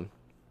this one.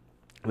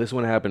 This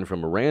one happened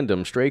from a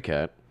random stray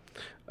cat.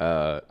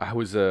 I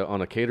was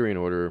on a catering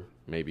order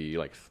maybe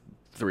like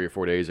 3 or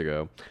 4 days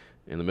ago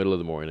in the middle of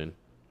the morning.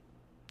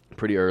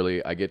 Pretty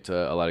early. I get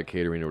a lot of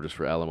catering orders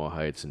for Alamo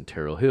Heights and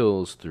Terrell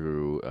Hills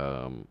through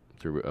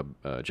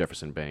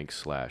Jefferson Bank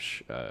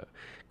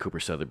 / Cooper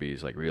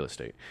Sotheby's like real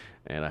estate.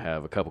 And I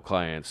have a couple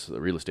clients,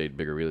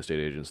 bigger real estate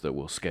agents that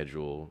will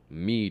schedule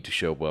me to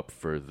show up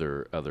for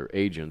their other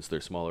agents, their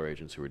smaller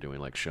agents who are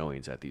doing like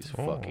showings at these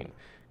fucking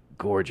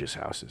gorgeous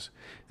houses.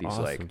 These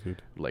Awesome,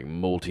 dude. like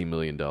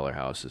multi-million-dollar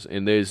houses.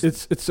 And there's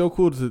It's so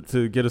cool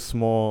to get a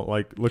small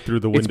like look through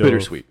the window. It's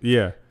bittersweet.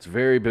 Yeah. It's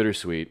very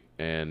bittersweet.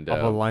 And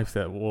Of a life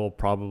that will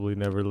probably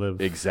never live.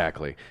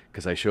 exactly,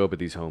 because I show up at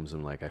these homes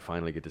and like I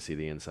finally get to see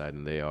the inside,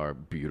 and they are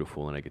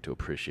beautiful, and I get to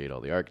appreciate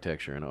all the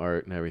architecture and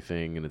art and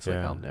everything, and it's like,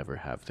 Yeah. I'll never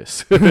have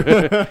this.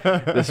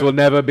 This will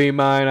never be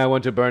mine. I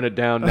want to burn it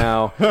down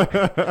now.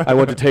 I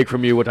want to take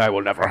from you what I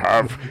will never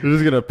have. You're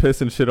just gonna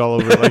piss and shit all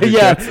over it like your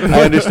Yeah, cats.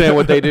 I understand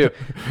what they do.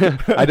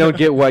 I don't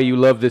get why you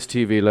love this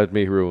TV. Let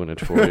me ruin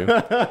it for you.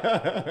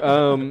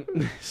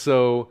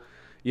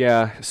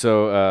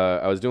 So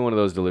I was doing one of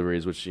those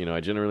deliveries, which, I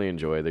generally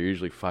enjoy. They're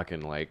usually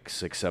fucking like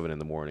 6, 7 in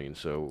the morning.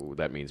 So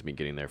that means me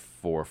getting there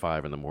 4 or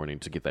 5 in the morning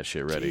to get that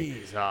shit ready.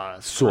 Jesus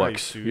Sucks.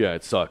 Christ, dude. Yeah,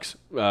 it sucks.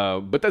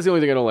 But that's the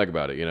only thing I don't like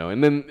about it,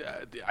 And then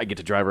I get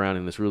to drive around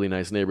in this really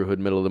nice neighborhood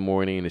middle of the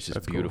morning, and it's just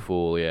That's cool.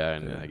 beautiful. Yeah,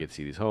 and I get to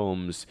see these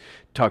homes,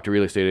 talk to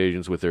real estate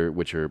agents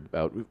which are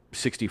about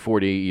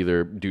 60-40,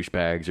 either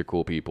douchebags or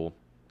cool people.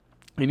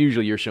 And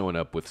usually you're showing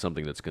up with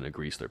something that's going to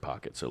grease their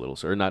pockets a little,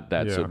 or not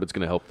that, Yeah. but it's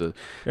going to help the.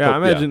 Yeah,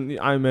 help-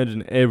 I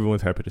imagine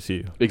everyone's happy to see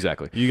you.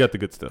 Exactly. You got the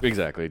good stuff.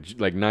 Exactly.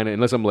 Like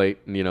unless I'm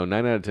late, 9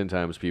 out of 10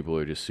 times people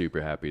are just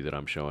super happy that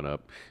I'm showing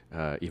up,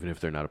 even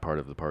if they're not a part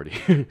of the party.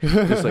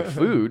 Just like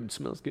food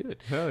smells good.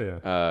 Hell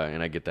yeah.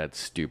 And I get that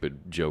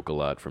stupid joke a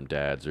lot from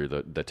dads, or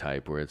the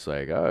type where it's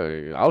like,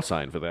 oh, I'll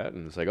sign for that,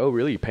 and it's like, oh,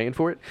 really? You paying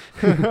for it?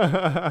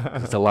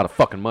 It's a lot of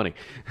fucking money.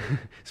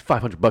 It's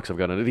 $500 I've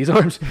got under these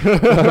arms.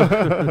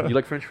 You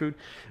like French food?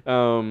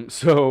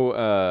 So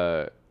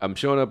I'm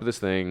showing up at this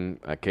thing.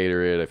 I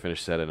cater it. I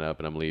finish setting up,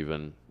 and I'm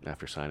leaving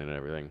after signing and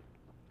everything.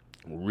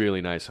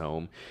 Really nice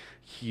home.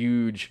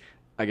 Huge,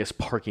 I guess,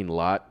 parking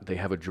lot. They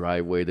have a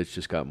driveway that's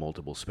just got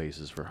multiple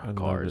spaces for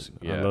cars.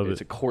 it. I Yeah, love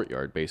it's it. a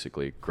courtyard,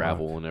 basically.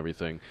 Gravel and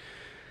everything.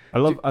 I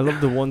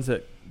love the ones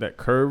that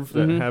curve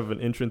that Mhm. have an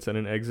entrance and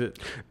an exit.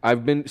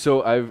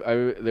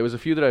 There was a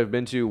few that I've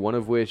been to, one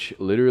of which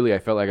literally I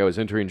felt like I was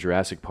entering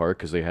Jurassic Park,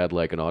 because they had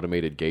like an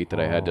automated gate that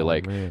I had to Oh,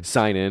 like man.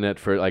 sign in at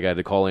for, like I had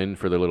to call in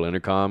for their little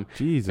intercom.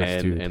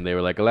 Jesus, dude. And they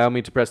were like, allow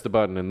me to press the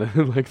button, and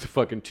then like the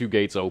fucking 2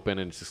 gates open,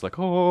 and it's just like,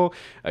 oh.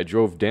 I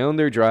drove down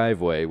their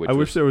driveway, which I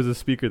wish was, there was a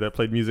speaker that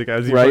played music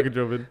as you Right. fucking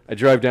drove in. I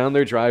drive down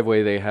their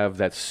driveway. They have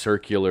that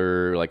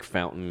circular like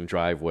fountain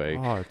driveway.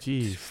 Oh,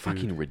 jeez. It's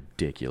fucking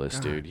ridiculous,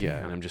 God dude. Yeah,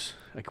 damn. and I'm just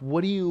like,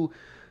 what do you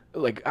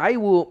like?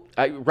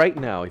 Right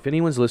now, if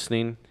anyone's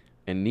listening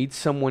and needs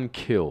someone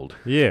killed,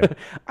 Yeah.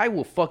 I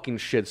will fucking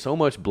shed so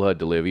much blood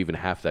to live even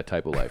half that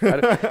type of life.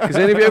 Because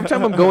every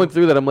time I'm going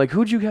through that, I'm like,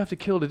 who'd you have to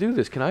kill to do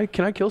this? Can I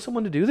kill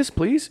someone to do this,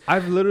 please?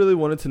 I've literally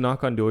wanted to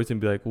knock on doors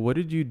and be like, "What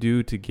did you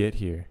do to get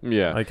here?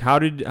 Yeah. Like, how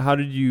did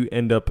you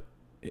end up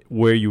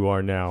where you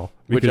are now?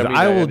 Which because I mean,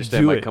 I I will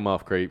understand do might it. come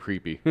off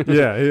creepy.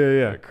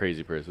 Yeah. A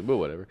crazy person, but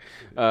whatever.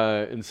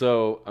 And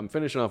so I'm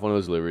finishing off one of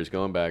those deliveries,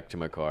 going back to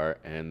my car,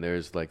 and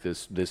there's like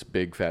this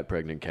big fat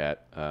pregnant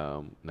cat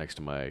next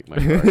to my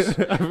cars.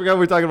 I forgot we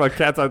were talking about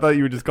cats. I thought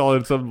you were just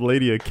calling some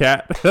lady a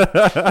cat.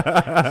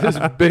 This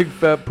big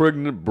fat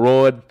pregnant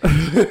broad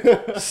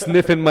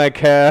sniffing my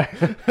car.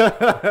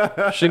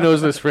 She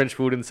knows there's French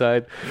food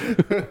inside.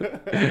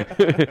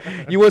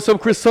 You want some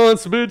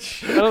croissants,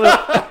 bitch?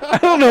 I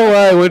don't know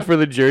why I went for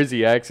the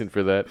Jersey accent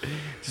for that.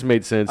 Just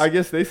made sense. I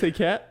guess they say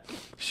cat,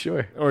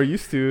 Sure. or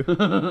used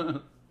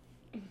to.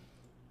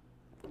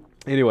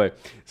 Anyway,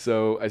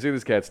 so I see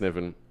this cat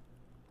sniffing,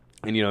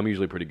 and I'm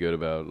usually pretty good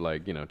about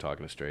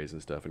talking to strays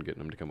and stuff and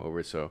getting them to come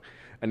over. So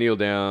I kneel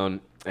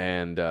down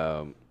and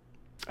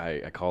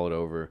I call it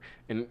over,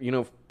 and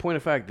point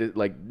of fact that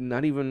like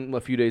not even a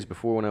few days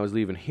before when I was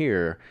leaving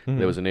here,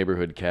 there was a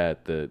neighborhood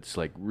cat that's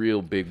like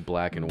real big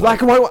black and white.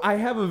 Black and white. I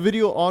have a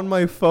video on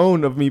my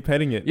phone of me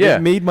petting it. Yeah.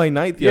 It made my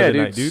night the other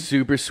night, dude.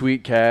 Super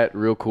sweet cat,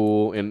 real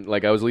cool. And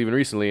like I was leaving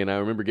recently, and I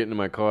remember getting in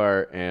my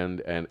car, and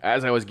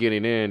as I was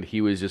getting in,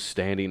 he was just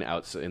standing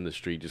out in the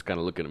street, just kind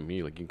of looking at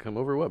me like, "You can come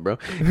over, what, bro?"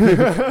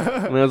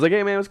 And I was like,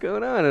 "Hey man, what's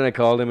going on?" And I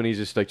called him, and he's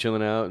just like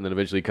chilling out. And then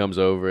eventually he comes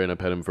over, and I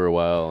pet him for a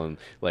while, and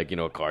like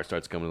a car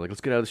starts coming, like,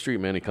 "Let's get out of the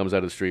street, man." He comes out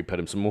of the street, pet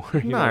him some more.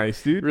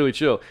 Nice, dude. Really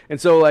chill. And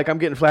so like I'm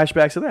getting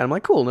flashbacks of that. I'm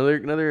like, cool,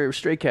 another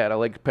stray cat. I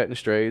like petting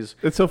strays.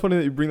 It's so funny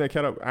that you bring that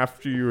cat up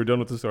after you were done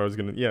with the story. I was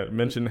gonna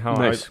mention how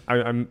Nice.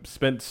 I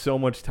spent so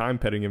much time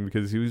petting him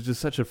because he was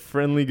just such a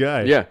friendly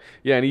guy. Yeah,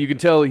 and you can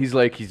tell he's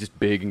just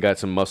big and got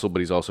some muscle, but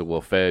he's also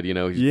well fed. He's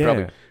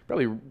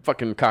probably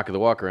fucking cock of the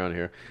walk around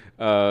here.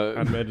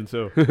 I'd imagine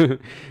so.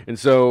 And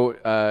so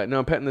now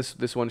I'm petting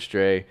this one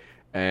stray,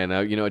 and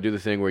I do the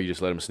thing where you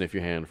just let him sniff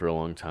your hand for a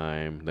long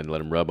time, then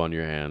let him rub on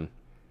your hand.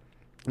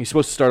 You're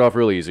supposed to start off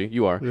real easy.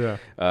 You are. Yeah.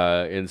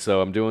 And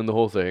so I'm doing the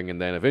whole thing, and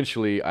then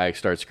eventually I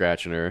start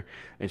scratching her,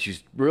 and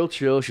she's real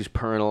chill. She's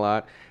purring a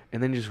lot.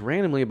 And then just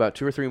randomly, about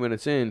 2 or 3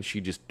 minutes in, she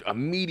just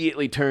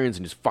immediately turns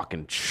and just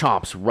fucking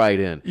chomps right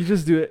in. You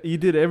just do it. You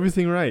did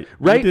everything right.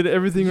 Right? You did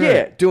everything right.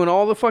 Yeah, doing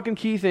all the fucking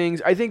key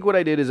things. I think what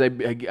I did is I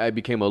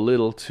became a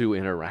little too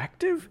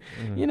interactive,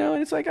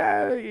 and it's like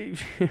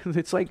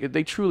it's like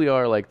they truly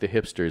are like the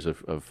hipsters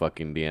of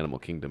fucking the animal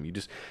kingdom. You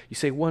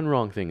say one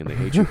wrong thing and they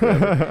hate you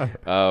forever.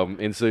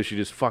 And so she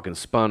just fucking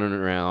spun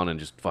around and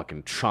just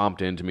fucking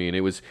chomped into me, and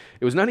it was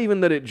not even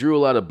that it drew a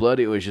lot of blood.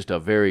 It was just a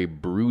very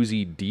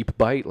bruisey, deep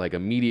bite. Like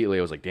immediately I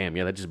was like, damn,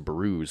 yeah, that just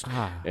bruised.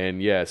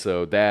 And yeah,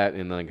 so that,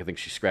 and like I think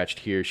she scratched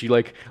here. She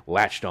like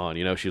latched on,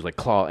 she was like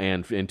claw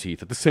and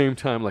teeth at the same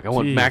time. Like I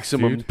want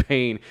maximum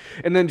pain,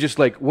 and then just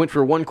like went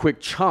for one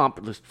quick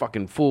chomp, just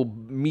fucking full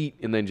meat,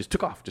 and then just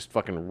took off, just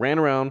fucking ran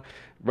around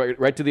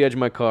right to the edge of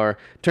my car,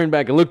 turned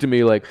back and looked at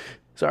me like,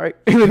 sorry,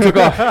 and then took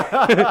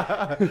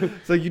off.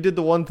 It's like you did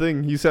the one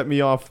thing. You set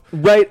me off.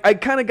 Right. I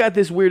kind of got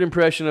this weird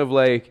impression of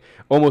like,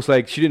 almost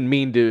like she didn't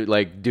mean to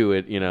like do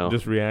it,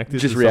 Just reacted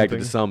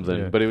to something.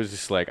 Yeah. But it was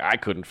just like, I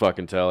couldn't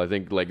fucking tell. I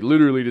think like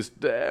literally just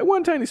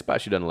one tiny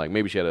spot she doesn't like.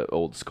 Maybe she had an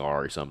old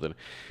scar or something.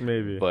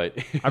 Maybe. But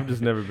I've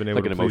just never been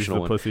able like to an please the emotional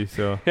one. pussy,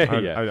 so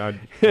Yeah.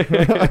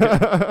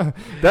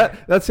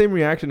 that same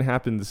reaction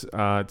happens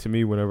to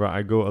me whenever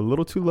I go a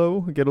little too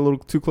low, get a little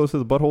too close to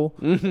the butthole.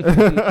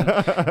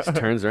 Just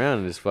turns around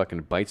and just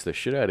fucking bites the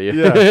shit out of you.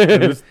 Yeah,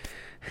 and just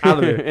out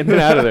of there. And then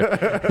out of there.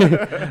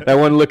 That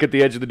one look at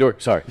the edge of the door.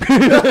 Sorry.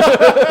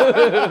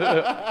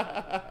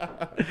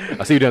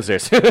 I'll see you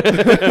downstairs.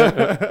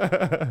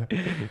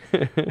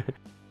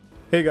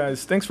 Hey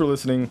guys, thanks for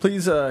listening.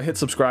 Please hit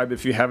subscribe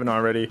if you haven't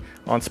already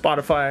on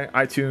Spotify,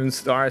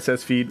 iTunes, the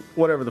RSS feed,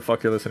 whatever the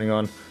fuck you're listening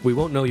on. We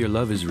won't know your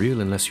love is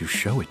real unless you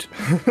show it.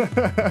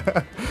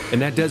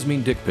 And that does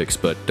mean dick pics,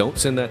 but don't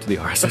send that to the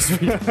RSS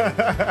feed.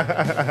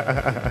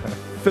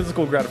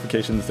 Physical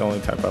gratification is the only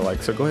type I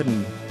like, so go ahead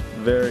and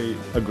very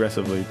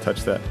aggressively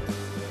touch that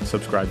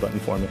subscribe button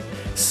for me.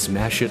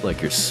 Smash it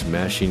like you're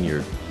smashing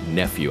your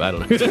nephew. I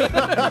don't know.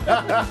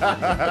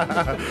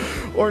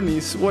 Or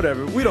niece,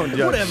 whatever. We don't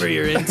judge. Whatever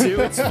you're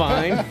into, it's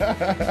fine.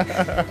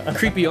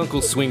 Creepy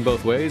uncles swing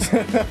both ways.